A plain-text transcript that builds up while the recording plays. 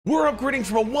We're upgrading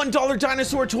from a $1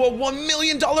 dinosaur to a $1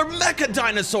 million MECHA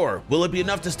Dinosaur. Will it be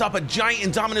enough to stop a Giant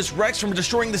Indominus Rex from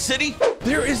destroying the city?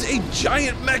 There is a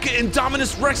giant MECHA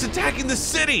Indominus Rex attacking the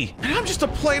city, and I'm just a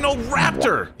plain old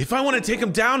raptor. If I want to take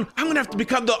him down, I'm gonna have to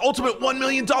become the ultimate $1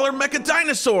 million MECHA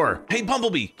Dinosaur. Hey,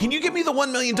 Bumblebee, can you give me the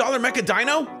 $1 million MECHA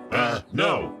Dino?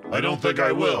 No, I don't think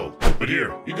I will. But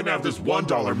here, you can have this $1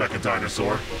 MECHA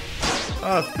Dinosaur.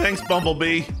 Thanks,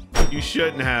 Bumblebee. You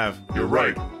shouldn't have. You're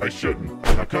right, I shouldn't.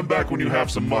 Now come back when you have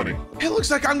some money. It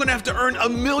looks like I'm gonna have to earn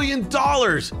 $1 million.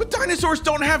 But dinosaurs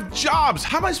don't have jobs.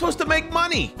 How am I supposed to make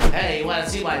money? Hey, you wanna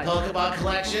see my Pokemon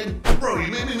collection? Bro,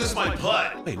 you made me miss my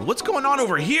putt. Wait, what's going on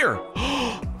over here?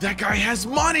 That guy has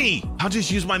money. I'll just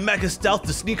use my Mecha Stealth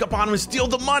to sneak up on him and steal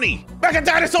the money. Mecha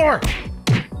Dinosaur!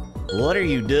 What are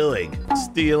you doing?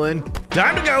 Stealing.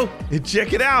 Time to go and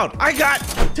check it out. I got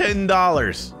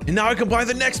 $10. And now I can buy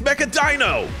the next Mecha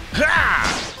Dino.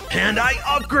 Ha! And I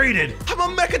upgraded. I'm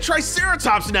a Mecha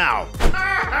Triceratops now.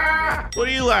 What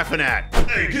are you laughing at?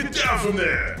 Hey, get down from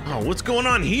there. Oh, what's going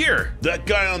on here? That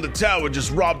guy on the tower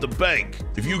just robbed a bank.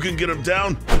 If you can get him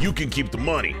down, you can keep the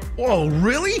money. Whoa,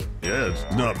 really? Yeah, it's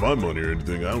not my money or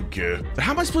anything, I don't care. But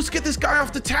how am I supposed to get this guy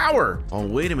off the tower? Oh,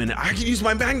 wait a minute. I can use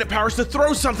my magnet powers to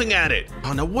throw something at it.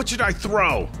 Oh, now what should I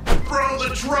throw? Throw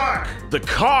the truck! The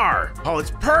car! Oh,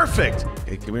 it's perfect!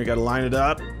 Okay, come here, gotta line it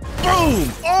up. Boom!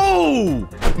 Oh!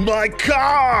 My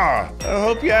car! I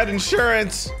hope you had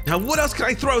insurance. Now, what else can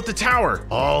I throw at the tower?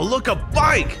 Oh, look, a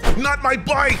bike! Not my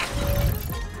bike!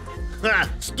 Ha!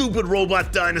 Stupid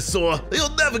robot dinosaur!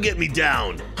 You'll never get me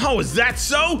down! Oh, is that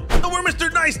so? Oh, we're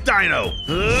Mr. Nice Dino!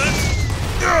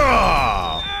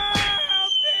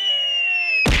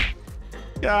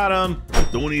 Got him.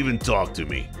 Don't even talk to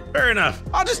me. Fair enough.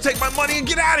 I'll just take my money and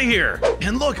get out of here.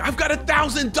 And look, I've got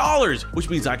 $1,000, which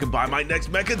means I can buy my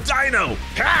next Mecha Dino.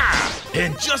 Ha!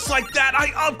 And just like that, I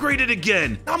upgraded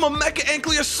again. I'm a Mecha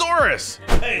Ankylosaurus.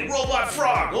 Hey, robot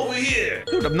frog, over here.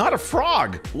 Dude, I'm not a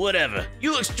frog. Whatever.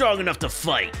 You look strong enough to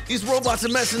fight. These robots are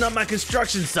messing up my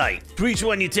construction site. For each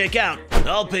one you take out,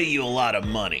 I'll pay you a lot of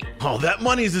money. Oh, that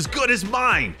money is as good as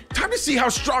mine. Time to see how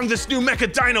strong this new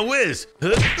Mecha Dino is.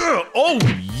 Oh,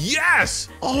 yes.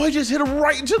 Oh, I just hit him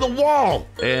right into the wall.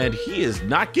 And he is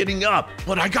not getting up.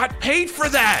 But I got paid for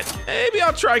that. Maybe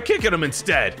I'll try kicking him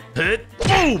instead.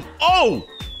 Boom. Oh.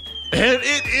 And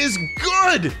it is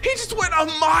good! He just went a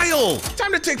mile!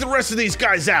 Time to take the rest of these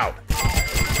guys out.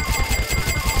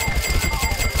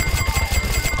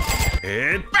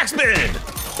 And backspin!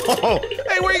 Oh,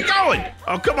 hey, where are you going?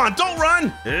 Oh, come on, don't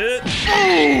run!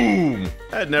 Boom!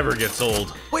 That never gets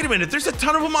old. Wait a minute, there's a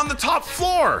ton of them on the top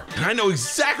floor. And I know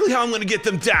exactly how I'm gonna get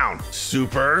them down.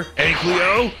 Super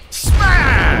Ankylo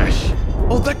Smash!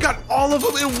 Oh, that got all of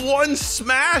them in one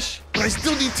smash? But I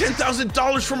still need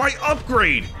 $10,000 for my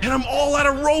upgrade, and I'm all out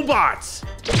of robots.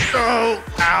 Oh,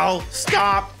 ow,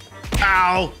 stop,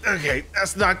 ow. Okay,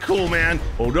 that's not cool, man.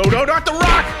 Oh, no, no, not the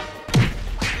rock.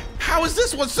 How is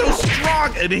this one so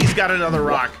strong? And he's got another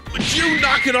rock. Would you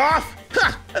knock it off?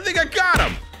 Ha, I think I got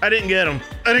him. I didn't get him.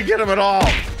 I didn't get him at all.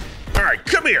 All right,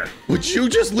 come here. Would you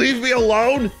just leave me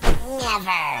alone?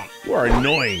 Never. You are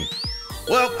annoying.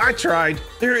 Well, I tried.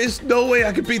 There is no way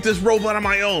I could beat this robot on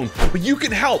my own, but you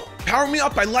can help. Power me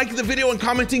up by liking the video and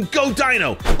commenting Go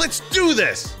Dino. Let's do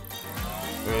this.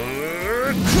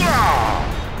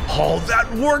 Oh,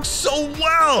 that works so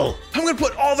well. I'm gonna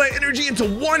put all that energy into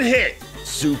one hit.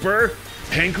 Super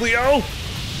Ankylo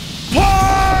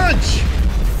Punch!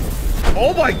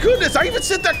 Oh my goodness, I even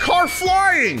sent that car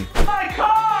flying. My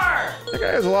car! That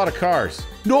guy has a lot of cars.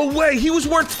 No way, he was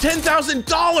worth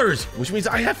 $10,000, which means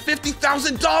I have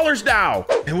 $50,000 now.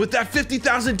 And with that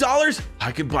 $50,000,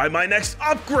 I can buy my next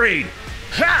upgrade.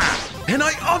 Ha! And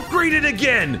I upgraded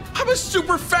again. I'm a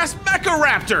super fast Mecha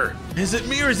Raptor. Is it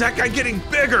me or is that guy getting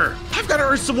bigger? I've got to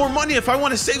earn some more money if I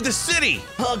want to save the city.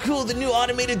 Oh, cool, the new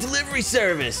automated delivery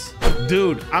service.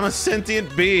 Dude, I'm a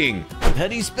sentient being. How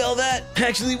do you spell that?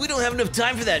 Actually, we don't have enough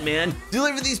time for that, man.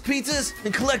 Deliver these pizzas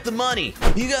and collect the money.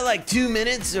 You got like 2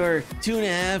 minutes or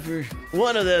 2.5 or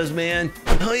one of those, man.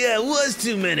 Oh yeah, it was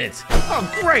 2 minutes.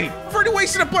 Oh great, I've already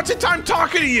wasted a bunch of time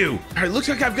talking to you. All right, looks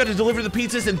like I've got to deliver the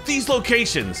pizzas in these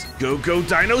locations. Go, go,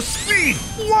 Dino, speed.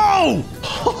 Whoa,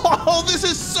 oh, this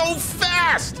is so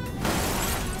fast.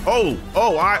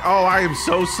 I am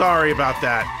so sorry about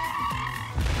that.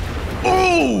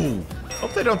 Oh,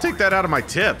 hope they don't take that out of my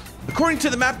tip. According to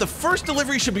the map, the first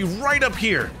delivery should be right up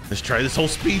here. Let's try this whole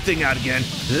speed thing out again.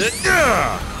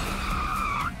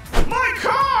 My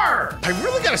car! car. I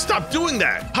really gotta stop doing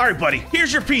that. All right, buddy,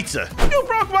 here's your pizza. You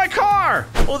broke my car.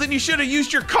 Well, then you should have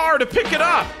used your car to pick it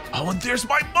up. Oh, and there's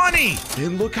my money.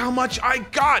 And look how much I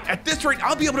got. At this rate,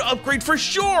 I'll be able to upgrade for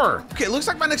sure. Okay, looks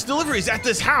like my next delivery is at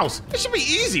this house. It should be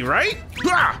easy, right?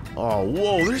 Ah! Oh,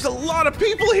 whoa, there's a lot of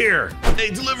people here.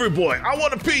 Hey, delivery boy, I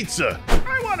want a pizza.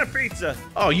 I want a pizza.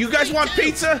 Oh, you guys want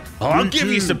pizza? Oh, I'll give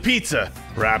you some pizza.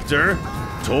 Raptor,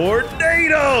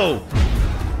 tornado.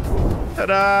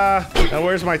 Ta-da! Now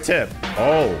where's my tip?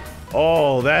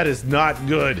 Oh, that is not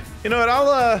good. You know what?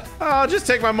 I'll just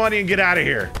take my money and get out of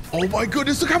here. Oh my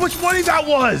goodness, look how much money that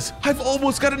was! I've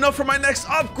almost got enough for my next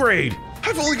upgrade.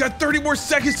 I've only got 30 more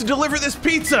seconds to deliver this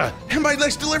pizza, and my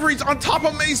next delivery's on top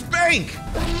of May's bank.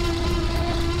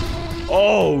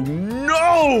 Oh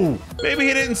no! Maybe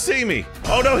he didn't see me.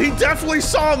 Oh no, he definitely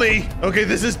saw me. Okay,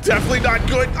 this is definitely not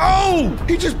good. Oh!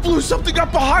 He just blew something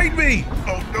up behind me.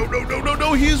 Oh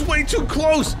no, he is way too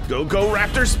close. Go,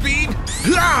 Raptor speed.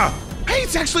 Ah! Hey,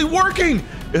 it's actually working!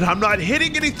 And I'm not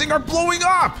hitting anything or blowing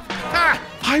up. Ah!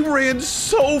 I ran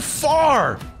so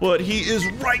far, but he is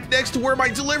right next to where my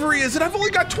delivery is, and I've only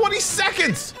got 20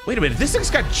 seconds. Wait a minute, this thing's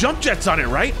got jump jets on it,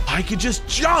 right? I could just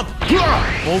jump.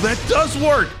 Ah! Oh, that does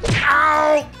work.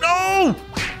 Ow, no!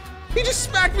 He just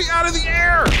smacked me out of the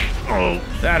air. Oh,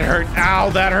 that hurt. Ow,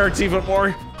 that hurts even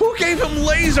more. Who gave him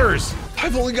lasers?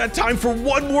 I've only got time for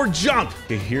one more jump.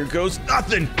 Okay, here goes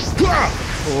nothing. Ah!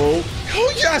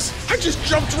 Oh yes, I just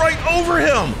jumped right over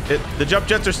him. The jump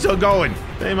jets are still going.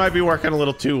 They might be working a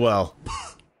little too well.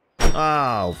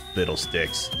 Oh,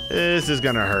 fiddlesticks. This is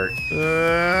gonna hurt.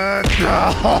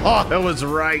 Oh, that was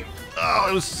right. Oh,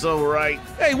 it was so right.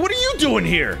 Hey, what are you doing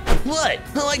here? What?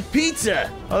 I like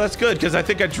pizza. Oh, that's good, because I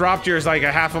think I dropped yours like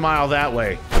a half a mile that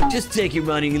way. Just take your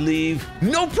money and leave.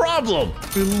 No problem.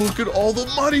 And look at all the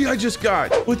money I just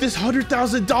got. With this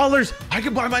 $100,000, I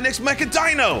can buy my next MECHA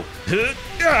Dino.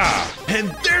 And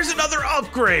there's another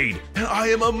upgrade. And I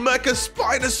am a MECHA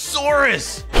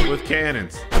Spinosaurus with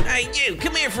cannons. Hey, you,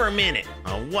 come here for a minute.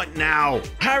 What now?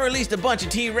 I released a bunch of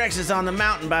T-Rexes on the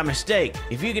mountain by mistake.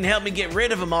 If you can help me get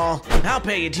rid of them all, I'll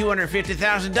pay you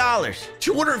 $250,000.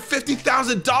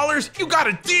 $250,000? You got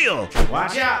a deal.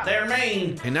 Watch out, they're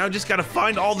mean. And now I just gotta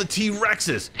find all the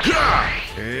T-Rexes.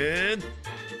 And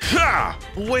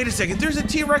wait a second, there's a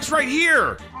T-Rex right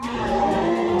here.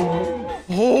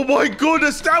 Oh my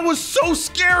goodness, that was so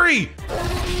scary.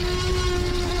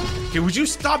 Okay, would you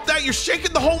stop that? You're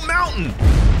shaking the whole mountain.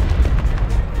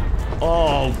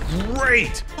 Oh,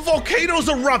 great. The volcano's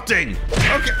erupting.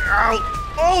 Okay, ow.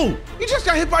 Oh, he just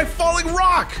got hit by a falling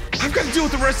rock. I've got to deal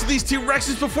with the rest of these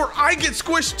T-Rexes before I get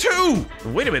squished too.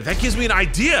 Wait a minute, that gives me an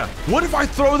idea. What if I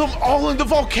throw them all in the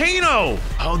volcano?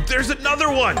 Oh, there's another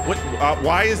one. What?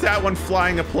 Why is that one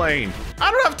flying a plane?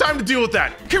 I don't have time to deal with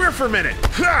that. Come here for a minute.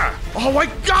 Oh, I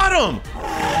got him.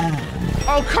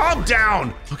 Oh, calm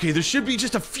down. Okay, there should be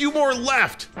just a few more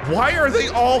left. Why are they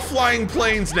all flying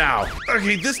planes now?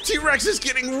 Okay, this T-Rex is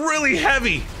getting really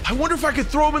heavy. I wonder if I could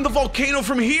throw him in the volcano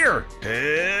from here.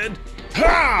 And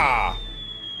ha!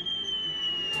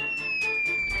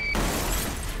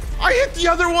 I hit the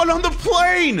other one on the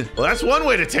plane. Well, that's one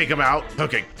way to take him out.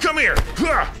 Okay, come here.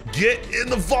 Get in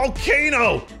the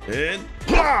volcano. And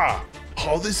ha!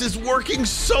 Oh, this is working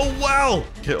so well.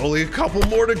 Okay, only a couple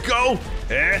more to go.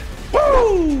 And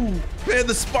woo! Man,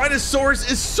 the Spinosaurus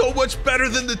is so much better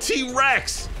than the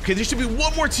T-Rex. Okay, there should be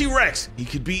one more T-Rex. He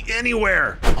could be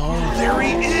anywhere. Oh, there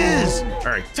he is. All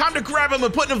right, time to grab him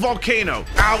and put in a volcano.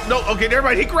 Ow, no, okay, never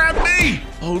mind, he grabbed me.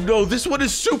 Oh no, this one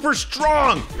is super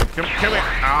strong. Come here,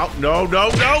 ow, no.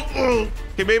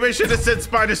 Okay, maybe I should have said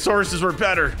Spinosauruses were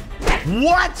better.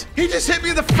 What? He just hit me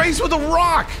in the face with a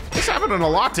rock. This happening a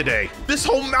lot today. This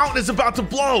whole mountain is about to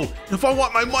blow. If I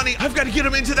want my money, I've got to get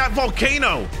him into that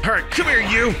volcano. All right, come here,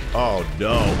 you. Oh,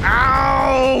 no.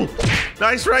 Ow!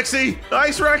 Nice, Rexy.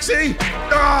 Nice, Rexy.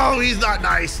 Oh, he's not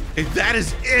nice. And that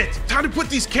is it. Time to put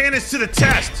these cannons to the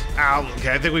test. Ow,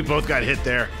 okay, I think we both got hit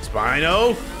there.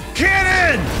 Spino,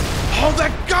 cannon! Oh,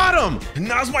 that got him. And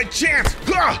now's my chance.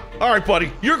 All right,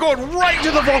 buddy, you're going right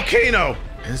into the volcano.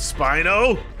 And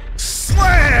Spino,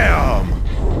 slam!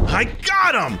 I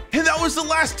got him! And that was the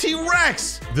last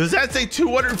T-Rex! Does that say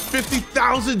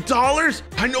 $250,000?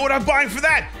 I know what I'm buying for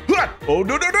that! Oh,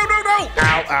 no!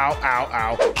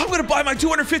 Ow. I'm gonna buy my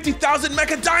 $250,000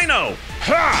 MECHA Dino!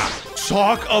 Ha!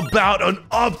 Talk about an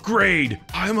upgrade!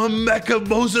 I'm a MECHA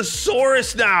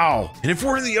Mosasaurus now! And if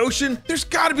we're in the ocean, there's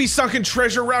gotta be sunken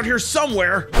treasure around here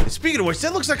somewhere. And speaking of which,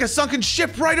 that looks like a sunken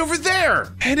ship right over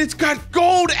there! And it's got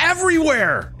gold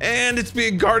everywhere! And it's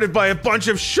being guarded by a bunch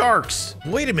of sharks.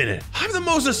 Wait a minute, I'm the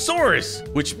Mosasaurus,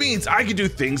 which means I can do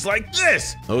things like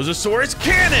this. Mosasaurus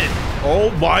cannon!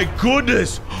 Oh my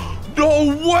goodness!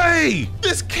 No way!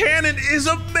 This cannon is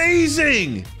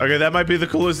amazing! Okay, that might be the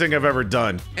coolest thing I've ever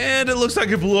done. And it looks like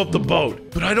it blew up the boat.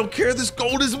 But I don't care, this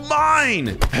gold is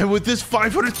mine! And with this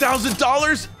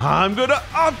 $500,000, I'm gonna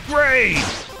upgrade!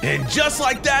 And just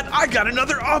like that, I got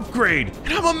another upgrade!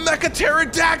 And I'm a Mecha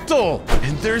Pterodactyl!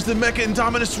 And there's the Mecha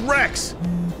Indominus Rex!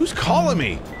 Who's calling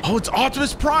me? Oh, it's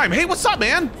Optimus Prime. Hey, what's up,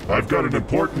 man? I've got an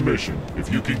important mission.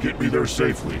 If you can get me there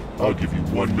safely, I'll give you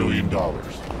 $1 million.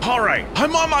 All right,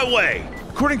 I'm on my way.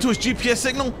 According to his GPS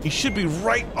signal, he should be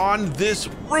right on this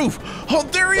roof. Oh,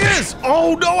 there he is.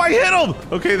 Oh, no, I hit him.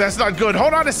 Okay, that's not good.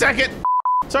 Hold on a second.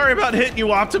 Sorry about hitting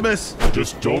you, Optimus.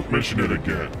 Just don't mention it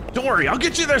again. Don't worry, I'll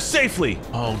get you there safely.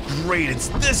 Oh, great, it's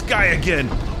this guy again.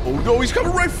 Oh, no, he's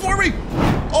coming right for me.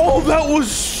 Oh, that was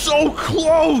so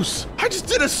close. I just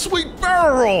did a sweet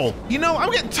barrel roll. You know,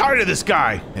 I'm getting tired of this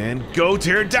guy. And go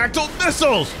pterodactyl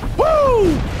missiles.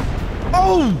 Woo!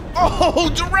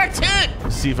 Oh, direct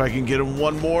hit. See if I can get him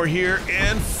one more here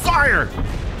and fire.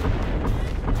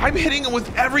 I'm hitting him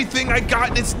with everything I got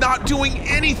and it's not doing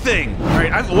anything. All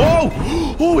right, whoa!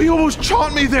 Oh, he almost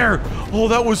chomped me there. Oh,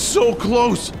 that was so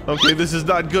close. Okay, this is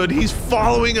not good. He's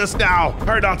following us now. All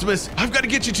right, Optimus, I've got to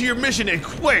get you to your mission and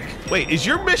quick. Wait, is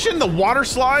your mission the water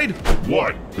slide?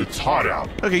 What? It's hot out.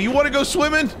 Okay, you want to go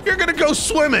swimming? You're gonna go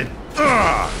swimming.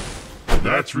 Ugh.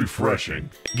 That's refreshing.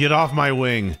 Get off my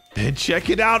wing. And check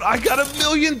it out, I got $1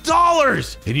 million!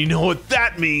 And you know what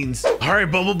that means. All right,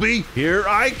 Bumblebee, here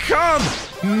I come!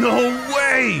 No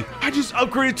way! I just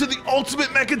upgraded to the ultimate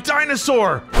Mecha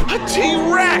Dinosaur, a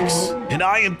T-Rex! And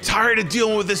I am tired of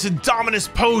dealing with this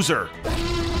Indominus poser.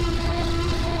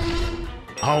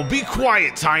 Oh, be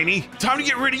quiet, Tiny. Time to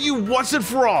get rid of you once and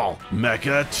for all.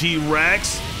 Mecha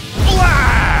T-Rex,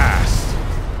 blast!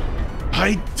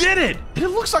 I did it! And it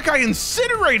looks like I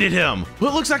incinerated him!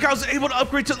 Well, it looks like I was able to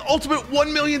upgrade to the ultimate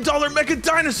 $1 million Mecha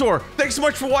Dinosaur! Thanks so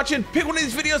much for watching. Pick one of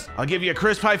these videos, I'll give you a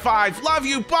crisp high five. Love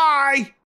you, bye!